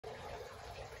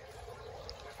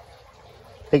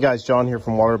Hey guys, John here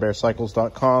from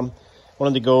waterbearcycles.com.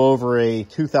 Wanted to go over a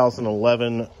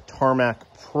 2011 Tarmac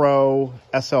Pro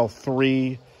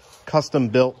SL3 custom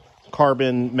built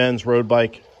carbon men's road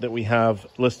bike that we have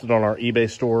listed on our eBay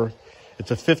store.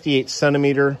 It's a 58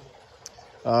 centimeter.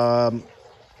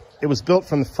 It was built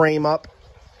from the frame up,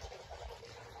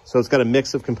 so it's got a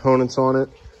mix of components on it.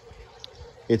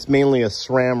 It's mainly a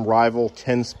SRAM Rival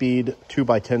 10-speed,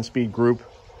 2x10 speed group.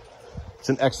 It's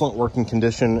in excellent working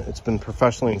condition. It's been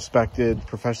professionally inspected,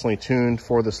 professionally tuned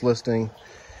for this listing.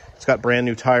 It's got brand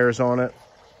new tires on it.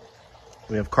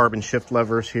 We have carbon shift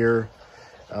levers here,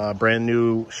 brand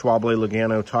new Schwalbe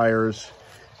Lugano tires.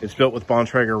 It's built with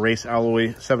Bontrager Race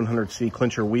Alloy 700C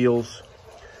clincher wheels.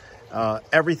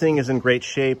 Everything is in great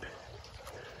shape.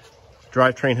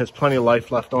 Drivetrain has plenty of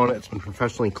life left on it. It's been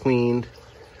professionally cleaned.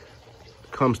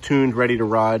 Comes tuned, ready to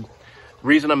ride. The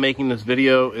reason I'm making this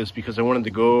video is because I wanted to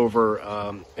go over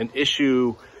an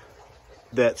issue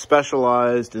that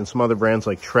Specialized and some other brands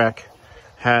like Trek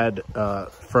had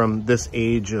from this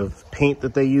age of paint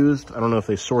that they used. I don't know if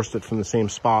they sourced it from the same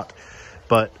spot,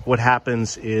 but what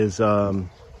happens is,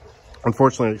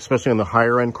 unfortunately, especially on the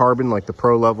higher end carbon, like the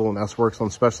Pro level and S-Works on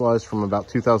Specialized from about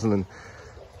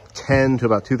 2010 to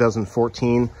about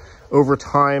 2014, over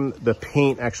time, the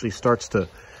paint actually starts to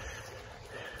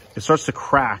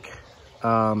crack.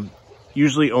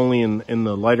 Usually only in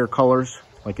the lighter colors,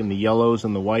 like in the yellows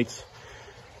and the whites.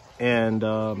 And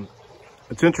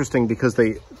it's interesting because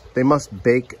they must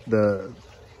bake the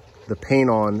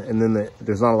paint on, and then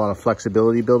there's not a lot of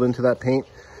flexibility built into that paint.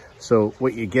 So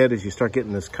what you get is you start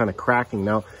getting this kind of cracking.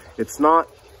 Now, it's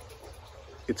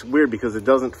weird because it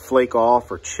doesn't flake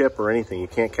off or chip or anything. You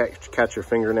can't catch your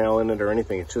fingernail in it or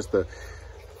anything. It's just the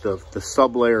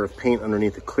sub layer of paint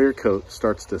underneath the clear coat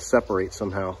starts to separate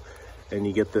somehow, and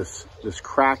you get this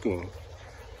cracking.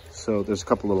 So there's a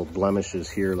couple little blemishes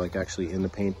here, like actually in the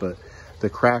paint, but the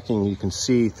cracking you can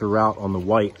see throughout on the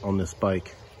white on this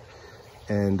bike.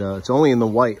 And it's only in the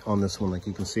white on this one. Like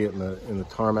you can see it in the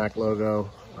Tarmac logo,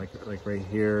 like right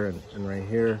here and right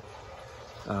here.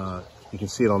 You can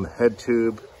see it on the head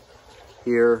tube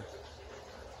here.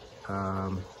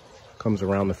 Comes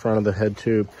around the front of the head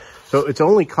tube. So it's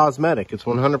only cosmetic. It's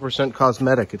 100%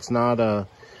 cosmetic. It's not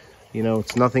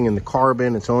it's nothing in the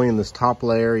carbon. It's only in this top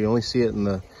layer. You only see it in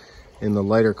the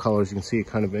lighter colors. You can see it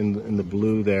kind of in the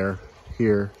blue there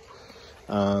here.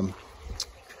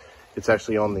 It's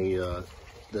actually on the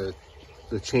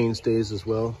chain stays as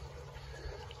well.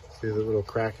 See the little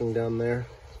cracking down there.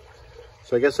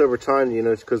 So I guess over time,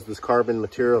 it's because this carbon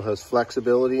material has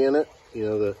flexibility in it.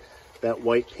 That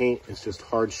white paint is just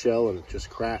hard shell and it just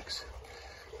cracks.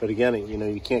 But again,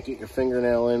 you can't get your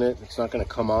fingernail in it. It's not going to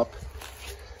come up.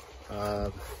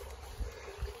 And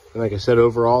like I said,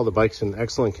 overall, the bike's in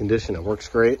excellent condition. It works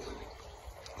great,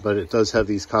 but it does have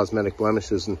these cosmetic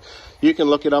blemishes. And you can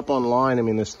look it up online. I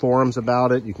mean, there's forums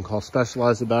about it. You can call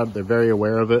Specialized about it. They're very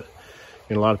aware of it.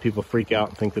 A lot of people freak out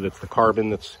and think that it's the carbon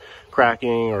that's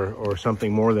cracking or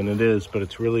something more than it is, but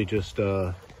it's really just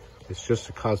it's just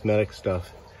the cosmetic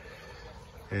stuff.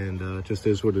 And it just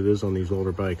is what it is on these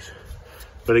older bikes.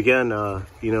 But again,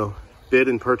 bid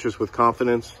and purchase with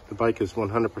confidence. The bike is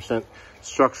 100%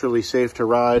 structurally safe to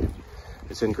ride.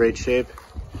 It's in great shape.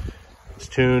 It's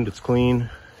tuned, it's clean.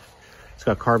 It's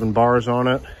got carbon bars on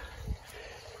it.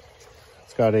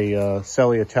 It's got a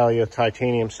Selle Italia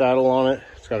titanium saddle on it.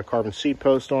 It's got a carbon seat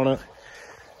post on it.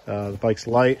 The bike's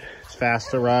light, it's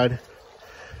fast to ride.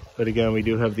 But again, we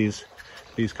do have these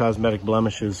cosmetic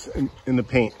blemishes in the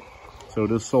paint. So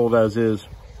it is sold as is,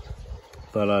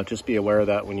 but just be aware of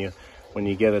that when you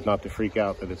get it, not to freak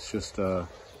out that it's just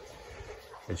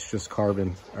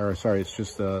carbon, or sorry, it's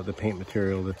just the paint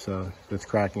material that's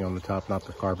cracking on the top, not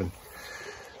the carbon.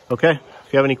 Okay,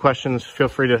 if you have any questions, feel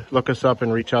free to look us up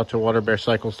and reach out to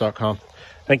waterbearcycles.com.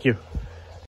 Thank you.